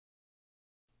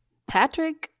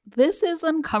Patrick, this is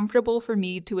uncomfortable for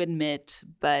me to admit,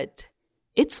 but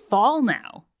it's fall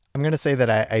now. I'm going to say that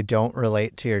I don't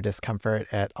relate to your discomfort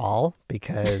at all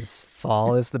because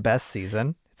fall is the best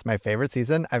season. It's my favorite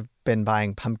season. I've been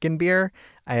buying pumpkin beer.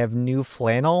 I have new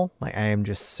flannel. Like, I am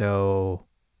just so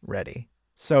ready.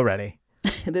 So ready.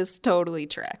 This totally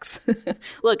tracks.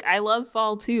 Look, I love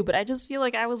fall too, but I just feel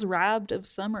like I was robbed of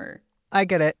summer. I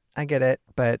get it.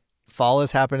 But fall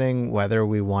is happening whether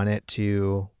we want it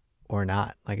to or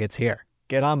not. Like, it's here.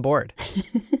 Get on board.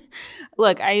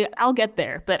 Look, I'll get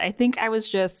there, but I think I was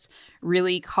just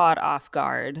really caught off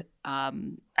guard.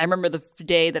 I remember the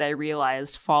day that I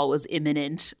realized fall was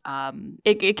imminent.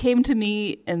 It came to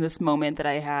me in this moment that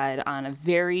I had on a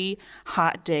very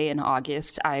hot day in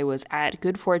August. I was at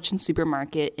Good Fortune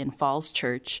Supermarket in Falls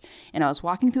Church, and I was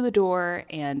walking through the door,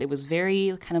 and it was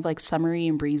very kind of like summery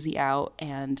and breezy out,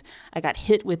 and I got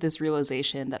hit with this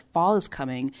realization that fall is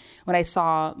coming when I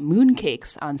saw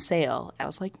mooncakes on sale. I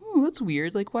was like, that's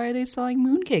weird. Like, why are they selling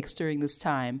mooncakes during this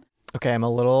time? Okay, I'm a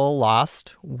little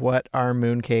lost. What are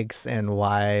mooncakes and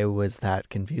why was that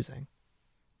confusing?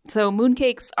 So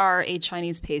mooncakes are a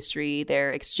Chinese pastry.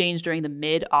 They're exchanged during the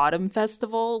Mid-Autumn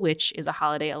Festival, which is a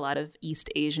holiday a lot of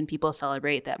East Asian people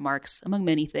celebrate that marks, among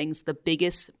many things, the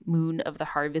biggest moon of the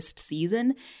harvest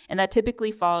season. And that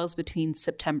typically falls between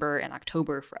September and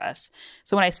October for us.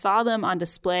 So when I saw them on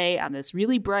display on this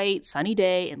really bright, sunny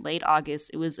day in late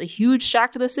August, it was a huge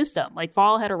shock to the system. Like,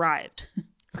 fall had arrived.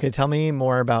 Okay, tell me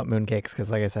more about mooncakes because,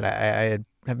 like I said, I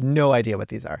have no idea what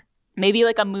these are. Maybe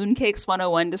like a Mooncakes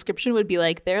 101 description would be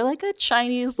like, they're like a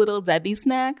Chinese little Debbie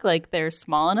snack. Like, they're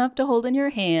small enough to hold in your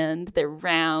hand. They're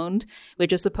round,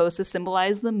 which is supposed to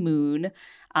symbolize the moon.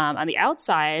 On the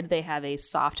outside, they have a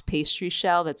soft pastry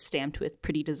shell that's stamped with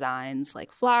pretty designs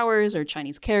like flowers or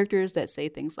Chinese characters that say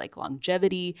things like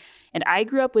longevity. And I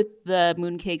grew up with the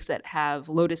mooncakes that have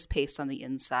lotus paste on the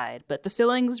inside, but the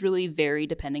fillings really vary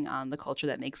depending on the culture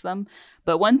that makes them.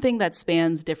 But one thing that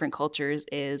spans different cultures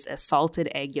is a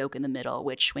salted egg yolk in the middle,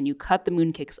 which when you cut the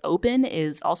mooncakes open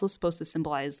is also supposed to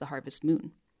symbolize the harvest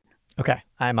moon. Okay,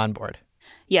 I'm on board.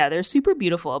 Yeah, they're super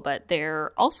beautiful, but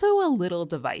they're also a little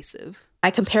divisive. I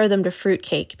compare them to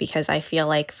fruitcake because I feel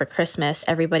like for Christmas,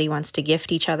 everybody wants to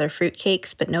gift each other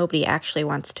fruitcakes, but nobody actually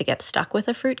wants to get stuck with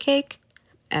a fruitcake.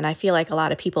 And I feel like a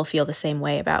lot of people feel the same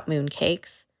way about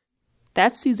mooncakes.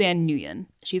 That's Suzanne Nguyen.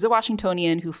 She's a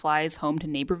Washingtonian who flies home to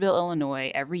Naperville,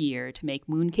 Illinois every year to make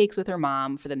mooncakes with her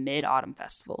mom for the Mid-Autumn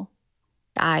Festival.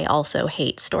 I also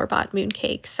hate store-bought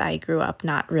mooncakes. I grew up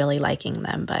not really liking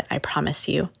them, but I promise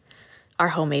you, our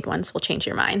homemade ones will change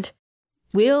your mind.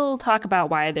 We'll talk about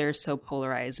why they're so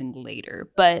polarizing later,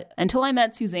 but until I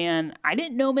met Suzanne, I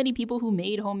didn't know many people who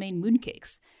made homemade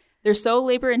mooncakes. They're so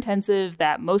labor-intensive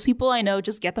that most people I know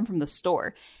just get them from the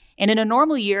store. And in a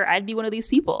normal year, I'd be one of these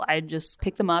people. I'd just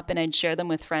pick them up and I'd share them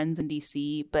with friends in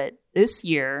DC. But this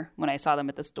year, when I saw them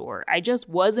at the store, I just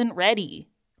wasn't ready.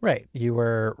 Right. You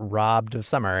were robbed of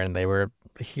summer and they were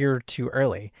here too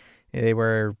early. They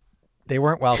weren't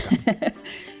welcome.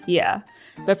 Yeah.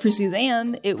 But for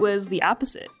Suzanne, it was the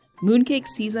opposite. Mooncake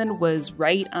season was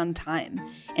right on time,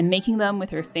 and making them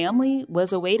with her family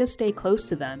was a way to stay close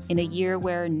to them in a year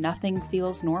where nothing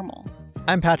feels normal.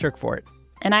 I'm Patrick Fort.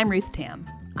 And I'm Ruth Tam.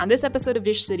 On this episode of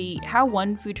Dish City, how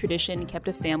one food tradition kept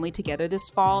a family together this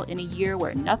fall in a year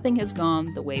where nothing has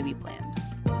gone the way we planned.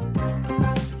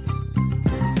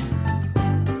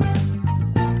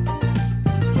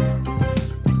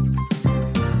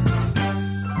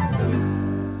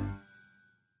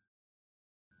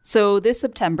 So this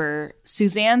September,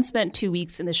 Suzanne spent 2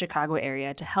 weeks in the Chicago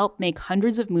area to help make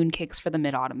hundreds of mooncakes for the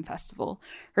Mid-Autumn Festival.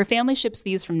 Her family ships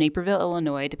these from Naperville,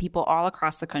 Illinois to people all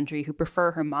across the country who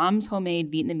prefer her mom's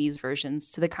homemade Vietnamese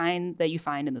versions to the kind that you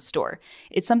find in the store.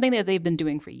 It's something that they've been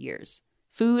doing for years.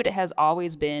 Food has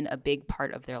always been a big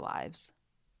part of their lives.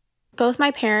 Both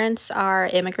my parents are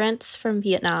immigrants from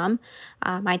Vietnam.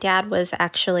 My dad was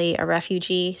actually a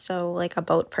refugee, so like a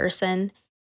boat person.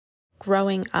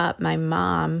 Growing up, my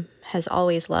mom has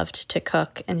always loved to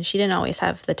cook, and she didn't always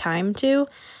have the time to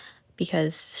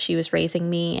because she was raising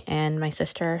me and my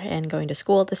sister and going to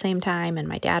school at the same time, and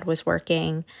my dad was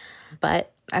working.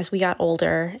 But as we got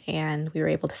older and we were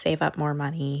able to save up more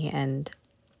money and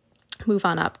move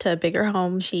on up to a bigger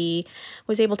home, she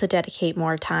was able to dedicate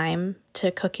more time to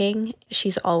cooking.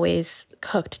 She's always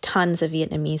cooked tons of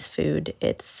Vietnamese food.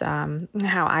 It's how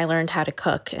I learned how to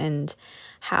cook and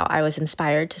how I was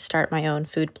inspired to start my own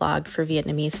food blog for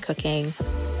Vietnamese cooking.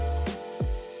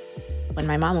 When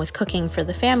my mom was cooking for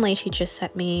the family, she'd just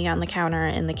set me on the counter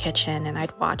in the kitchen and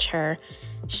I'd watch her.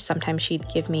 Sometimes she'd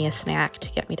give me a snack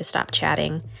to get me to stop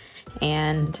chatting.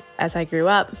 And as I grew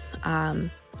up,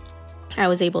 I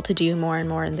was able to do more and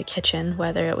more in the kitchen,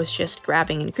 whether it was just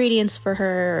grabbing ingredients for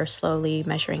her or slowly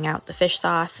measuring out the fish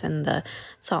sauce and the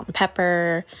salt and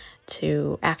pepper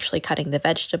to actually cutting the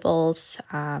vegetables.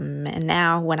 And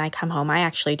now when I come home, I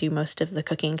actually do most of the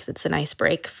cooking because it's a nice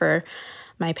break for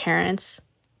my parents.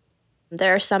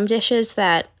 There are some dishes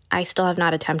that I still have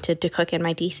not attempted to cook in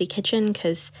my DC kitchen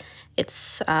because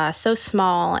it's so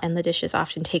small and the dishes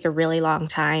often take a really long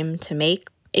time to make.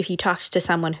 If you talked to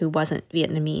someone who wasn't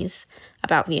Vietnamese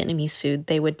about Vietnamese food,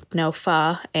 they would know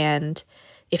pho, and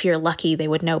if you're lucky, they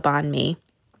would know banh mi.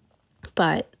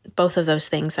 But both of those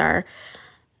things are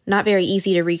not very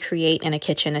easy to recreate in a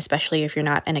kitchen, especially if you're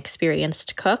not an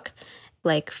experienced cook.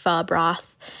 Like pho broth,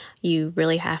 you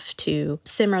really have to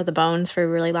simmer the bones for a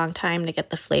really long time to get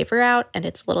the flavor out, and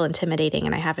it's a little intimidating,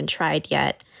 and I haven't tried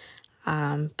yet.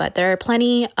 But there are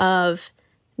plenty of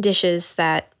dishes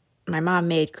that my mom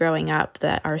made growing up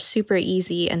that are super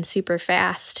easy and super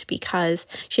fast because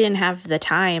she didn't have the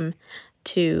time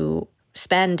to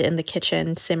spend in the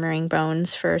kitchen simmering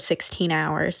bones for 16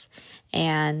 hours.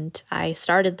 And I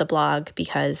started the blog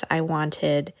because I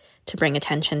wanted to bring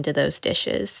attention to those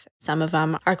dishes. Some of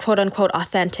them are quote unquote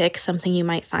authentic, something you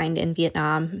might find in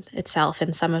Vietnam itself,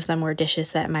 and some of them were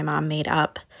dishes that my mom made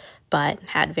up but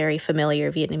had very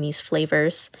familiar Vietnamese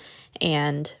flavors.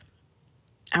 And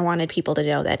I wanted people to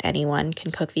know that anyone can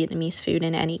cook Vietnamese food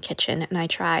in any kitchen, and I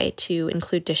try to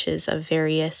include dishes of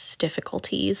various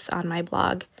difficulties on my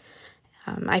blog.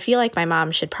 I feel like my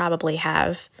mom should probably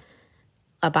have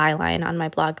a byline on my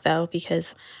blog, though,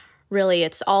 because really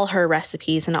it's all her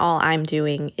recipes, and all I'm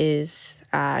doing is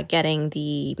getting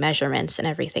the measurements and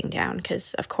everything down,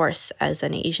 because, of course, as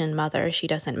an Asian mother, she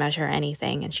doesn't measure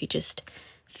anything, and she just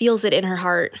feels it in her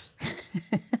heart.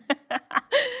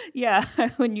 Yeah,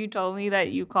 when you told me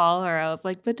that you call her, I was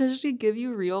like, but does she give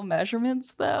you real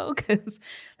measurements, though? Because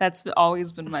that's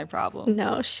always been my problem.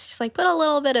 No, she's just like, put a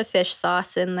little bit of fish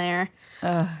sauce in there.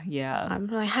 Yeah. I'm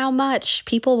like, how much?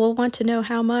 People will want to know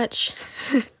how much.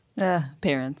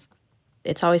 Parents.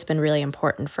 It's always been really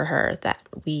important for her that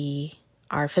we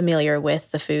are familiar with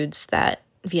the foods that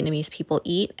Vietnamese people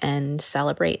eat and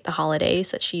celebrate the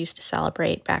holidays that she used to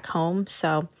celebrate back home.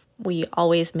 So we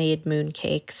always made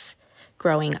mooncakes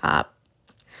growing up.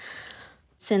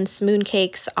 Since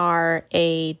mooncakes are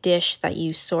a dish that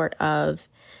you sort of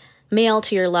mail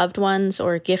to your loved ones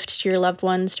or gift to your loved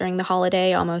ones during the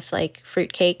holiday, almost like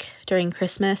fruitcake during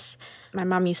Christmas, my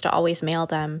mom used to always mail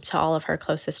them to all of her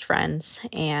closest friends,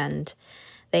 and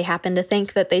they happened to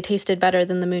think that they tasted better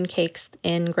than the mooncakes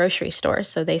in grocery stores,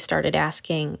 so they started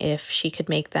asking if she could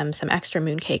make them some extra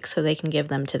mooncakes so they can give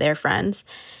them to their friends,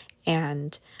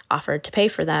 and offered to pay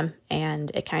for them,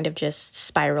 and it kind of just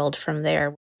spiraled from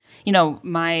there. You know,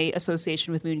 my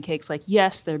association with mooncakes, like,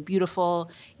 yes, they're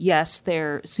beautiful. Yes,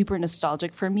 they're super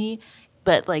nostalgic for me.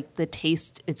 But, like, the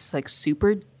taste, it's, like,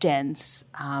 super dense.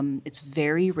 It's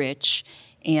very rich.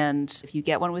 And if you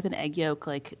get one with an egg yolk,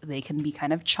 like, they can be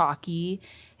kind of chalky.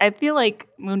 I feel like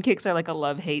mooncakes are, like, a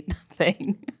love-hate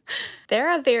thing.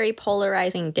 They're a very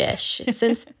polarizing dish.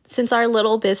 Since our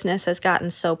little business has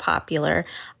gotten so popular,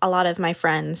 a lot of my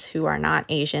friends who are not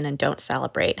Asian and don't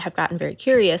celebrate have gotten very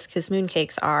curious because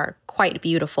mooncakes are quite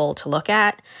beautiful to look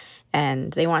at,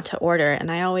 and they want to order.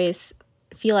 And I always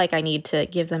feel like I need to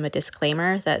give them a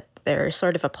disclaimer that they're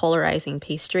sort of a polarizing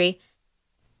pastry.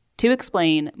 To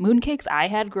explain, mooncakes I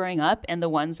had growing up and the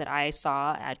ones that I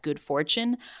saw at Good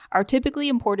Fortune are typically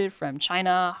imported from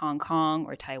China, Hong Kong,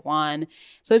 or Taiwan.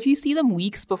 So if you see them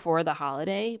weeks before the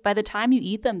holiday, by the time you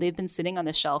eat them, they've been sitting on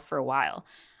the shelf for a while.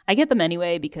 I get them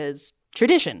anyway because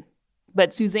tradition.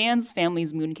 But Suzanne's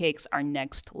family's mooncakes are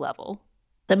next level.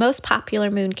 The most popular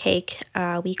mooncake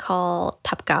we call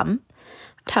tup gum.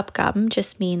 Tup gum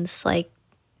just means like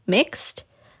mixed.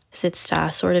 It's a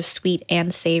sort of sweet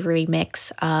and savory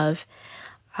mix of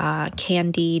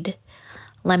candied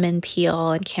lemon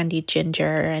peel and candied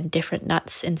ginger and different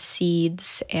nuts and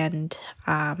seeds, and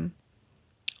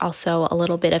also a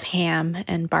little bit of ham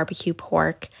and barbecue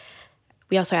pork.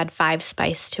 We also add 5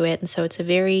 spice to it, and so it's a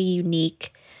very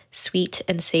unique, sweet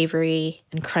and savory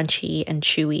and crunchy and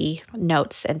chewy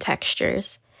notes and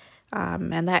textures.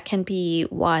 And that can be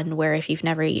one where if you've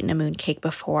never eaten a mooncake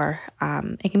before,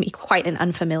 it can be quite an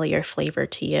unfamiliar flavor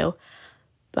to you.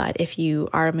 But if you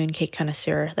are a mooncake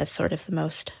connoisseur, that's sort of the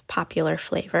most popular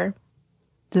flavor.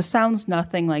 This sounds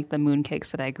nothing like the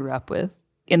mooncakes that I grew up with,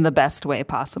 in the best way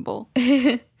possible.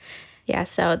 Yeah,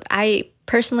 so I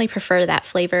personally prefer that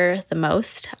flavor the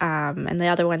most. And the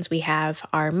other ones we have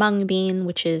are mung bean,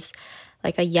 which is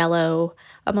like a yellow,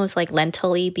 almost like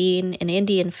lentil-y bean. In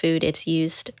Indian food, it's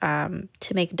used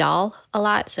to make dal a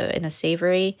lot, so in a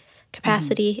savory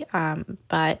capacity.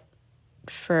 But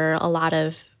for a lot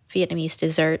of Vietnamese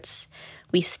desserts,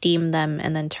 we steam them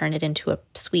and then turn it into a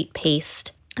sweet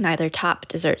paste and either top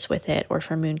desserts with it, or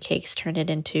for mooncakes, turn it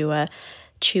into a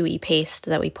chewy paste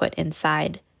that we put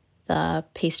inside the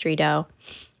pastry dough.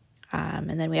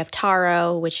 And then we have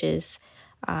taro, which is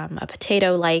a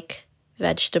potato-like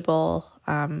vegetable,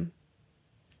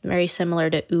 very similar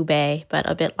to ube, but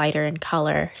a bit lighter in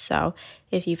color. So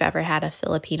if you've ever had a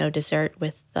Filipino dessert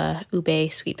with the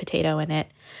ube sweet potato in it,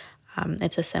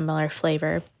 it's a similar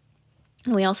flavor.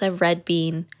 And we also have red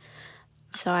bean.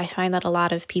 So I find that a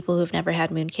lot of people who've never had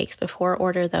mooncakes before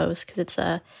order those because it's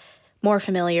a more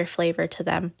familiar flavor to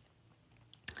them.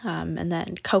 And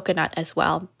then coconut as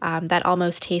well. That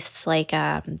almost tastes like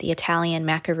the Italian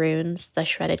macaroons, the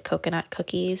shredded coconut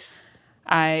cookies.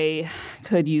 I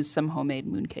could use some homemade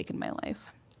mooncake in my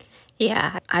life.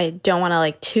 Yeah, I don't want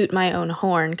to toot my own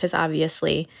horn because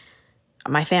obviously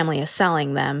my family is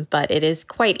selling them, but it is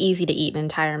quite easy to eat an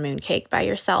entire mooncake by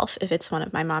yourself if it's one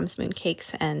of my mom's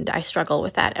mooncakes, and I struggle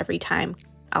with that every time.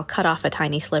 I'll cut off a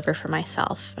tiny sliver for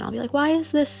myself, and I'll be like, why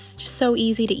is this so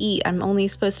easy to eat? I'm only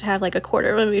supposed to have a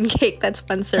quarter of a mooncake that's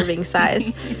one serving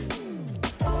size.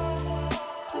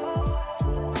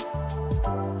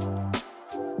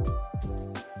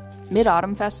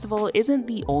 Mid-Autumn Festival isn't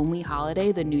the only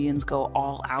holiday the Nguyens go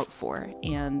all out for,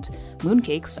 and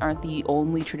mooncakes aren't the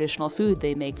only traditional food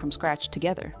they make from scratch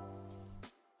together.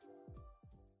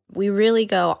 We really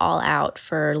go all out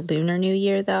for Lunar New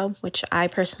Year, though, which I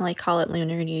personally call it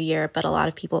Lunar New Year, but a lot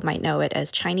of people might know it as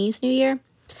Chinese New Year.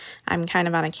 I'm kind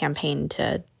of on a campaign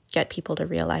to get people to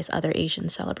realize other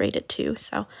Asians celebrate it too.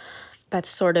 So that's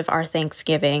sort of our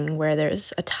Thanksgiving, where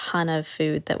there's a ton of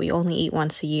food that we only eat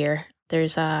once a year.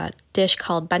 There's a dish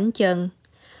called bánh chưng,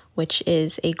 which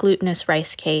is a glutinous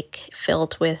rice cake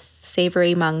filled with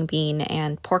savory mung bean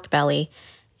and pork belly,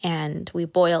 and we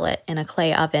boil it in a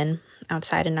clay oven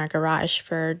outside in our garage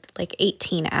for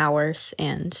 18 hours,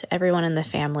 and everyone in the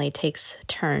family takes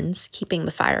turns keeping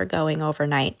the fire going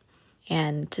overnight.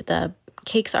 And the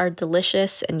cakes are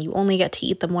delicious, and you only get to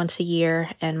eat them once a year,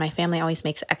 and my family always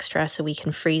makes extra so we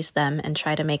can freeze them and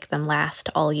try to make them last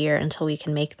all year until we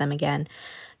can make them again,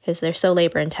 because they're so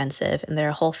labor intensive and they're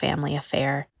a whole family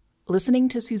affair. Listening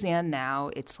to Suzanne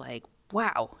now, it's like,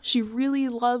 wow, she really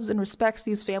loves and respects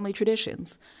these family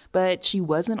traditions, but she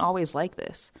wasn't always like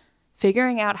this.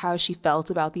 Figuring out how she felt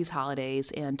about these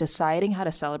holidays and deciding how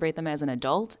to celebrate them as an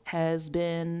adult has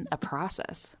been a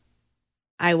process.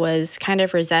 I was kind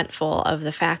of resentful of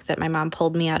the fact that my mom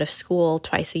pulled me out of school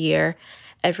twice a year,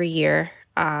 every year,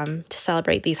 to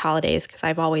celebrate these holidays, because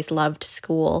I've always loved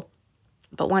school.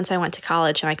 But once I went to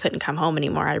college and I couldn't come home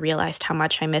anymore, I realized how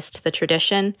much I missed the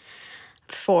tradition.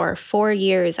 For 4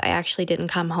 years, I actually didn't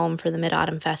come home for the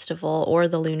Mid-Autumn Festival or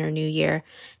the Lunar New Year,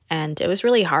 and it was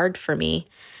really hard for me.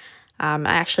 I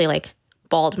actually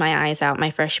bawled my eyes out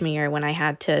my freshman year when I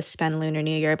had to spend Lunar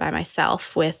New Year by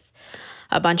myself with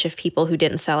a bunch of people who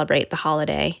didn't celebrate the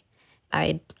holiday.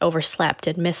 I overslept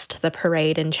and missed the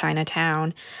parade in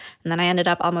Chinatown, and then I ended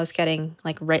up almost getting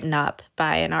written up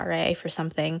by an RA for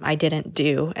something I didn't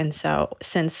do. And so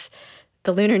since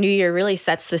the Lunar New Year really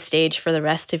sets the stage for the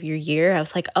rest of your year, I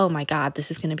was like, oh my God, this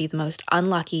is going to be the most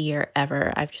unlucky year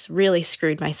ever. I've just really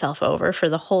screwed myself over for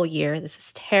the whole year. This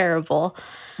is terrible.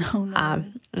 Oh, no.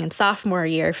 And sophomore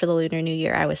year for the Lunar New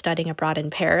Year, I was studying abroad in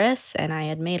Paris, and I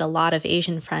had made a lot of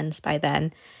Asian friends by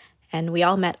then. And we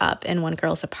all met up in one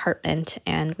girl's apartment,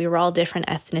 and we were all different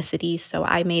ethnicities. So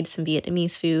I made some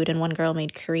Vietnamese food, and one girl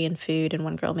made Korean food, and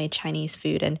one girl made Chinese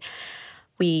food. And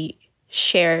we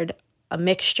shared a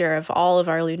mixture of all of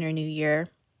our Lunar New Year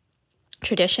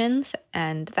traditions,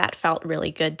 and that felt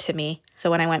really good to me. So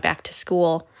when I went back to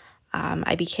school,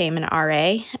 I became an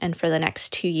RA, and for the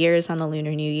next 2 years on the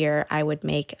Lunar New Year, I would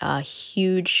make a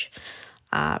huge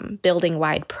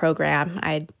building-wide program.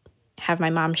 I'd have my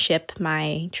mom ship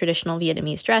my traditional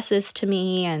Vietnamese dresses to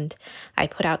me, and I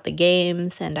put out the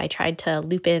games, and I tried to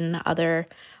loop in other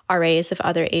RAs of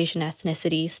other Asian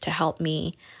ethnicities to help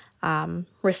me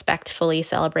respectfully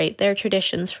celebrate their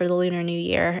traditions for the Lunar New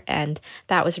Year. And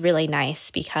that was really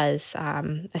nice because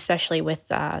especially with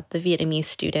the Vietnamese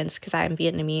students, because I'm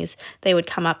Vietnamese, they would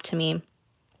come up to me.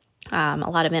 A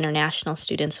lot of international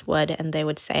students would, and they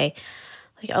would say,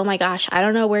 oh my gosh, I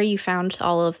don't know where you found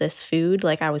all of this food.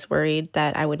 I was worried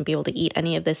that I wouldn't be able to eat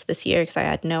any of this year because I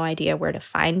had no idea where to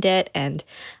find it. And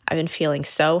I've been feeling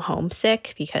so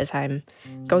homesick because I'm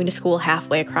going to school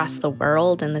halfway across the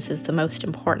world, and this is the most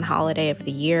important holiday of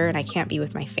the year, and I can't be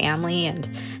with my family. And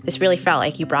this really felt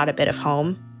like you brought a bit of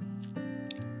home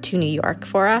to New York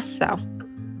for us. So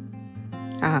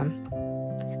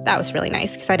that was really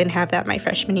nice because I didn't have that my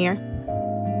freshman year.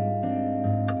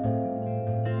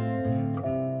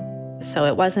 So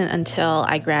it wasn't until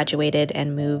I graduated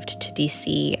and moved to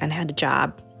DC and had a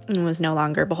job and was no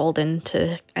longer beholden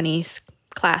to any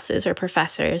classes or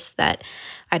professors that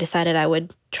I decided I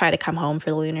would try to come home for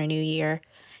the Lunar New Year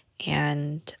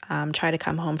and try to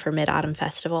come home for Mid-Autumn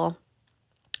Festival.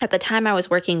 At the time I was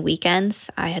working weekends.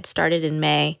 I had started in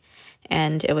May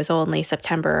and it was only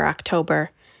September or October.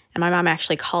 And my mom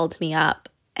actually called me up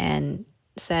and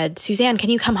said, "Suzanne, can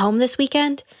you come home this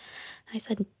weekend?" I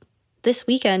said, "This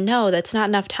weekend? No, that's not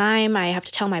enough time. I have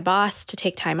to tell my boss to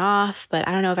take time off, but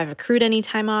I don't know if I've accrued any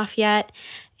time off yet.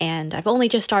 And I've only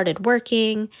just started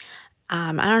working.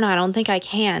 I don't know. I don't think I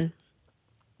can."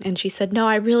 And she said, "No,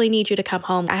 I really need you to come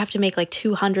home. I have to make like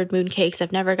 200 mooncakes.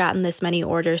 I've never gotten this many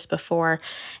orders before,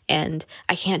 and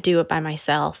I can't do it by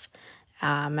myself."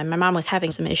 And my mom was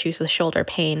having some issues with shoulder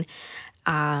pain.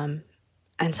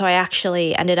 And so I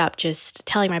actually ended up just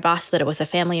telling my boss that it was a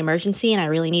family emergency and I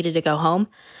really needed to go home.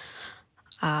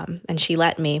 And she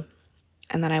let me.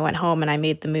 And then I went home and I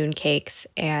made the mooncakes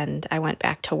and I went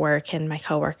back to work, and my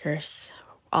coworkers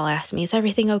all asked me, "Is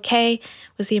everything okay?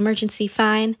 Was the emergency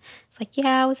fine?" It's like,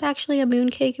 "Yeah, it was actually a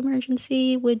mooncake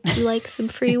emergency. Would you like some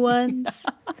free ones?"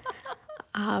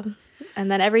 And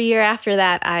then every year after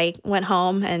that, I went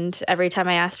home, and every time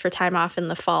I asked for time off in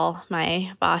the fall,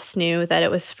 my boss knew that it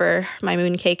was for my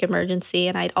mooncake emergency,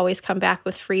 and I'd always come back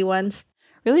with free ones.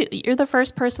 Really, you're the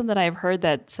first person that I've heard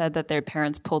that said that their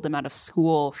parents pulled them out of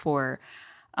school for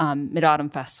Mid-Autumn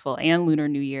Festival and Lunar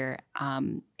New Year.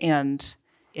 And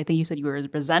I think you said you were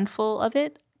resentful of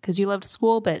it because you loved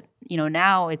school. But,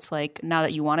 now it's like, now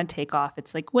that you want to take off,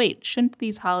 it's like, wait, shouldn't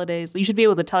these holidays, you should be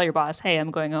able to tell your boss, "Hey,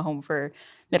 I'm going home for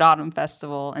Mid-Autumn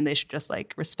Festival." And they should just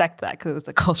like respect that because it's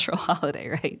a cultural holiday,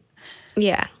 right?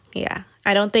 Yeah.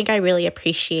 I don't think I really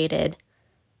appreciated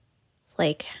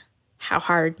like how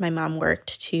hard my mom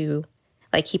worked to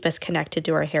like keep us connected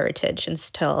to our heritage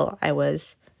until I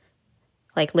was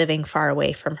like living far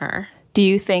away from her. Do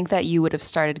you think that you would have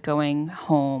started going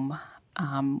home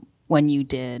when you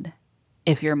did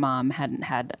if your mom hadn't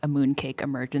had a mooncake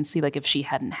emergency, like if she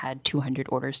hadn't had 200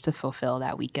 orders to fulfill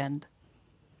that weekend?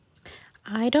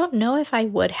 I don't know if I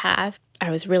would have.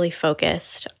 I was really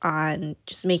focused on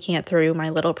just making it through my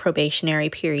little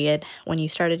probationary period when you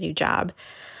start a new job.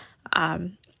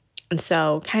 And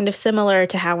so kind of similar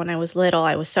to how when I was little,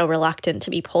 I was so reluctant to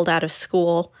be pulled out of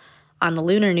school on the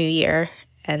Lunar New Year,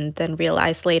 and then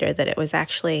realized later that it was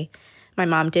actually my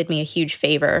mom did me a huge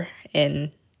favor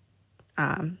in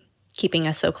keeping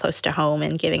us so close to home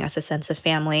and giving us a sense of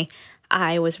family.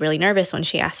 I was really nervous when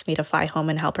she asked me to fly home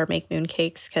and help her make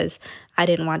mooncakes because I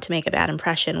didn't want to make a bad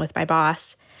impression with my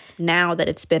boss. Now that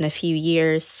it's been a few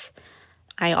years,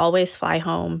 I always fly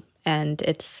home, and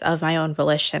it's of my own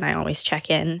volition. I always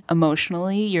check in.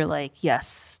 Emotionally, you're like,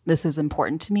 yes, this is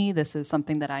important to me. This is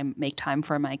something that I make time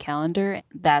for in my calendar.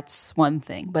 That's one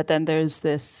thing. But then there's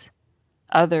this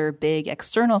other big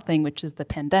external thing, which is the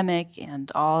pandemic and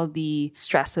all the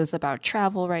stresses about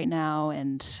travel right now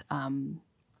and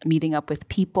meeting up with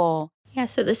people. Yeah,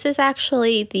 so this is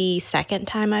actually the second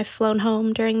time I've flown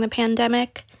home during the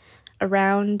pandemic.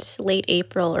 Around late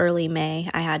April, early May,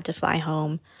 I had to fly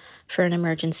home for an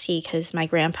emergency because my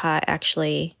grandpa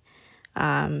actually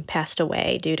passed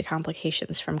away due to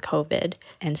complications from COVID.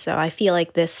 And so I feel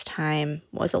like this time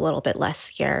was a little bit less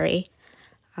scary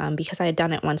because I had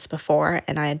done it once before,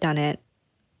 and I had done it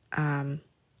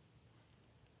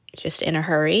just in a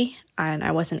hurry, and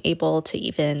I wasn't able to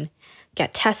even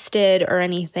get tested or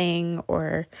anything,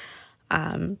 or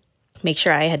make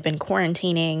sure I had been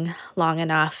quarantining long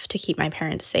enough to keep my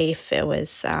parents safe. It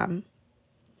was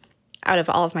out of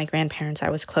all of my grandparents, I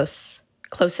was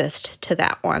closest to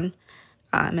that one.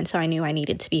 And so I knew I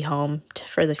needed to be home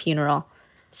for the funeral.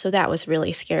 So that was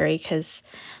really scary because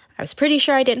I was pretty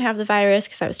sure I didn't have the virus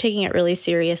because I was taking it really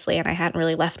seriously, and I hadn't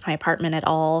really left my apartment at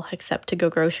all except to go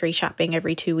grocery shopping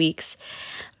every 2 weeks.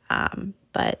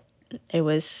 But it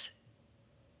was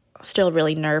still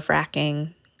really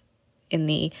nerve-wracking in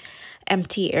the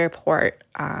empty airport.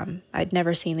 I'd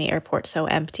never seen the airport so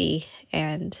empty,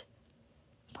 and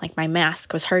like my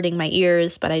mask was hurting my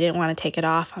ears, but I didn't want to take it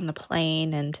off on the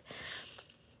plane. And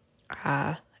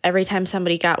every time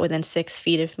somebody got within 6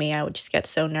 feet of me, I would just get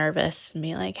so nervous and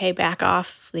be like, "Hey, back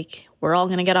off. Like, we're all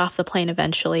going to get off the plane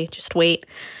eventually. Just wait."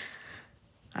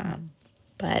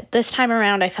 But this time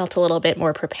around, I felt a little bit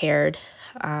more prepared.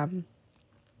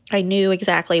 I knew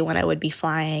exactly when I would be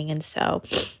flying. And so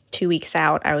 2 weeks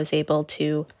out, I was able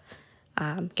to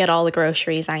get all the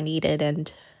groceries I needed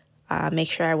and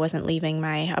make sure I wasn't leaving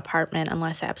my apartment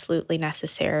unless absolutely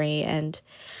necessary, and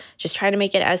just try to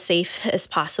make it as safe as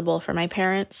possible for my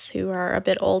parents who are a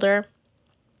bit older.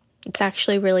 It's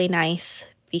actually really nice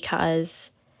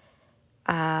because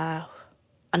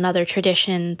another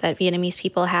tradition that Vietnamese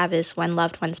people have is when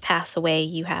loved ones pass away,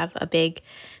 you have a big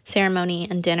ceremony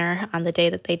and dinner on the day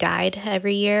that they died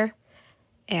every year.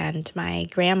 And my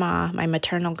grandma, my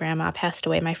maternal grandma, passed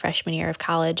away my freshman year of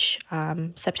college,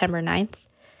 September 9th,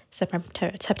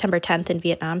 September 10th in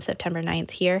Vietnam, September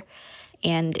 9th here.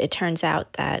 And it turns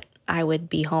out that I would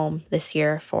be home this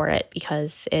year for it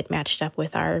because it matched up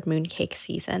with our mooncake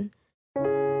season.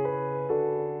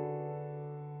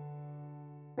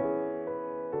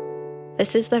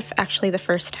 This is actually the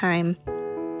first time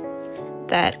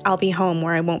that I'll be home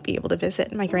where I won't be able to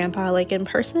visit my grandpa like in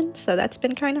person. So that's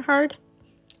been kind of hard.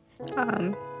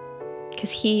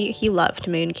 Because he loved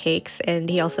mooncakes, and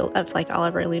he also loved like all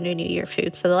of our Lunar New Year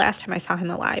food. So the last time I saw him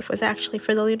alive was actually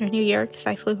for the Lunar New Year, because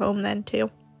I flew home then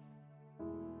too.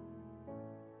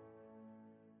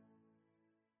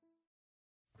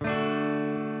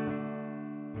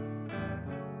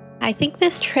 I think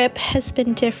this trip has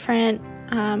been different,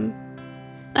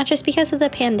 not just because of the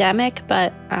pandemic,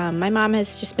 but my mom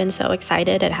has just been so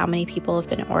excited at how many people have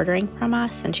been ordering from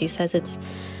us, and she says it's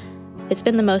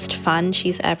been the most fun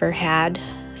she's ever had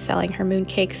selling her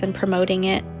mooncakes and promoting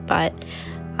it. But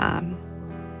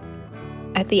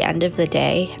at the end of the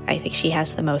day, I think she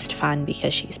has the most fun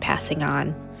because she's passing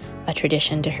on a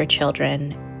tradition to her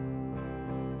children.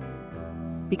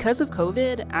 Because of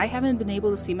COVID, I haven't been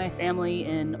able to see my family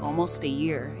in almost a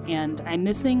year, and I'm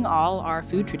missing all our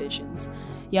food traditions.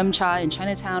 Yum cha in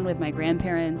Chinatown with my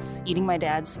grandparents, eating my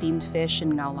dad's steamed fish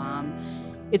in Ngao Lam.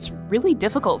 It's really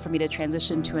difficult for me to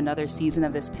transition to another season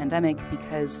of this pandemic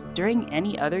because during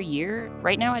any other year,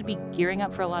 right now I'd be gearing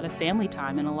up for a lot of family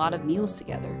time and a lot of meals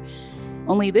together.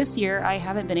 Only this year, I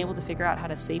haven't been able to figure out how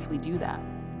to safely do that.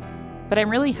 But I'm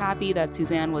really happy that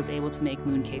Suzanne was able to make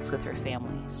mooncakes with her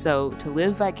family. So to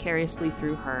live vicariously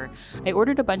through her, I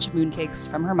ordered a bunch of mooncakes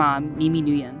from her mom, Mimi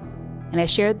Nguyen. And I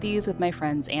shared these with my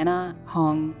friends Anna,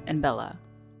 Hong, and Bella.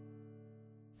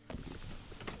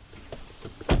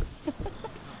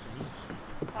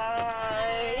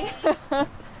 Hi.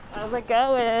 How's it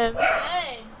going?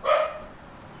 Good.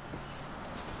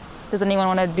 Does anyone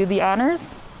want to do the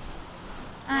honors?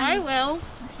 I will.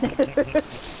 They look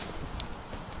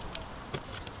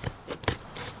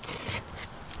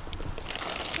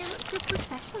so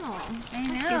professional. I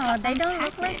know. They don't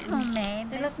look like homemade.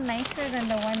 They look nicer than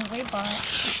the one we bought.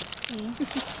 Let's see.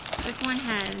 This one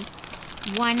has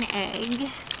 1 egg.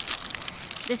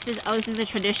 This is the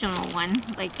traditional one,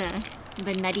 like the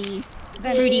nutty,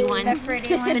 fruity one. The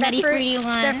fruity one. The nutty, fruity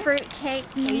one. The fruit cake.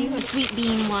 The sweet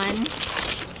bean one.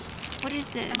 What is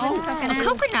this? Oh, a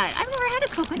coconut. I've never had a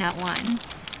coconut one.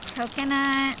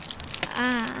 Coconut.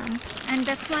 And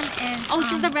this one is... Oh,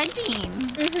 this is the red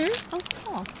bean. Mm-hmm. Oh,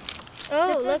 cool.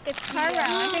 Oh, This look, it's taro.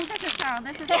 I think this is taro.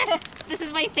 This is This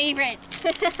is my favorite.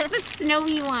 The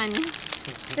snowy one.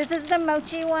 This is the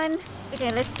mochi one.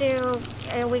 Okay, let's do...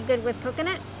 Are we good with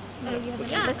coconut? Yeah, Let's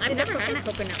do I've the never had a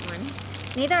coconut one.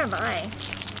 Neither have I. Okay,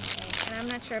 and I'm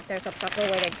not sure if there's a proper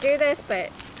way to do this, but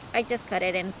I just cut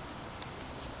it in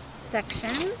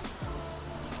sections.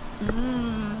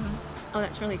 Oh,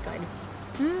 that's really good.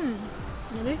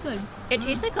 Really good. It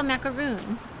tastes like a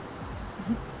macaroon.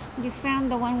 You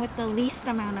found the one with the least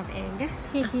amount of egg.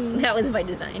 That was by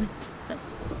design.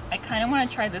 I kind of want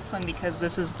to try this one because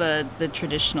this is the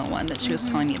traditional one that she was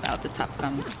telling me about, the top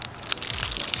gum.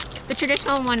 The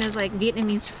traditional one is like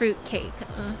Vietnamese fruit cake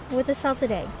With a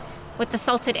salted egg. with the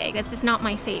salted egg. This is not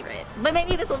my favorite, but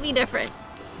maybe this will be different.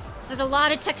 There's a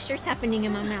lot of textures happening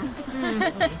in my mouth.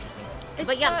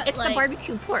 But yeah, it's the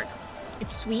barbecue pork.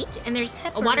 It's sweet, and there's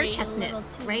a water chestnut,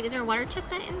 right? Is there a water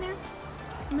chestnut in there?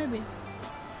 Maybe.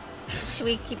 Should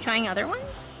we keep trying other ones?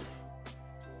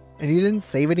 And you didn't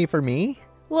save any for me?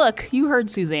 Look, you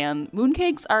heard Suzanne.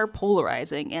 Mooncakes are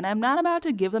polarizing, and I'm not about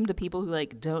to give them to people who,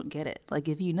 don't get it.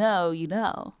 If you know, you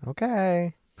know.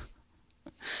 Okay.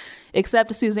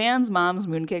 Except Suzanne's mom's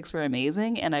mooncakes were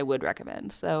amazing, and I would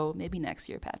recommend. So maybe next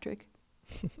year, Patrick.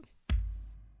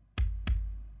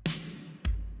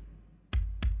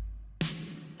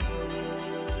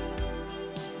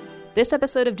 This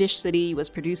episode of Dish City was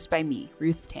produced by me,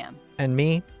 Ruth Tam. And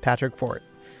me, Patrick Fort.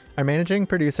 Our managing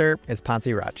producer is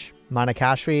Pansy Rutch. Mana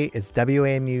Kashvi is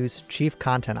WAMU's Chief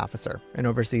Content Officer and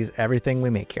oversees everything we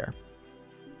make here.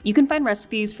 You can find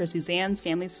recipes for Suzanne's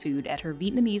family's food at her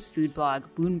Vietnamese food blog,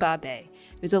 Bun Ba Bay.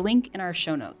 There's a link in our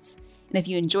show notes. And if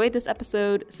you enjoyed this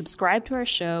episode, subscribe to our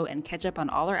show and catch up on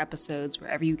all our episodes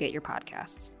wherever you get your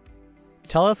podcasts.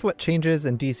 Tell us what changes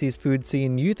in DC's food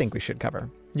scene you think we should cover.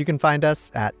 You can find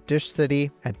us at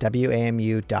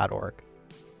dishcity@wamu.org.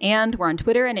 And we're on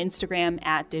Twitter and Instagram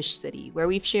at Dish City, where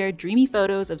we've shared dreamy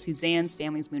photos of Suzanne's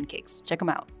family's mooncakes. Check them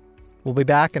out. We'll be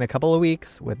back in a couple of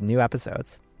weeks with new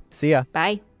episodes. See ya.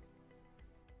 Bye.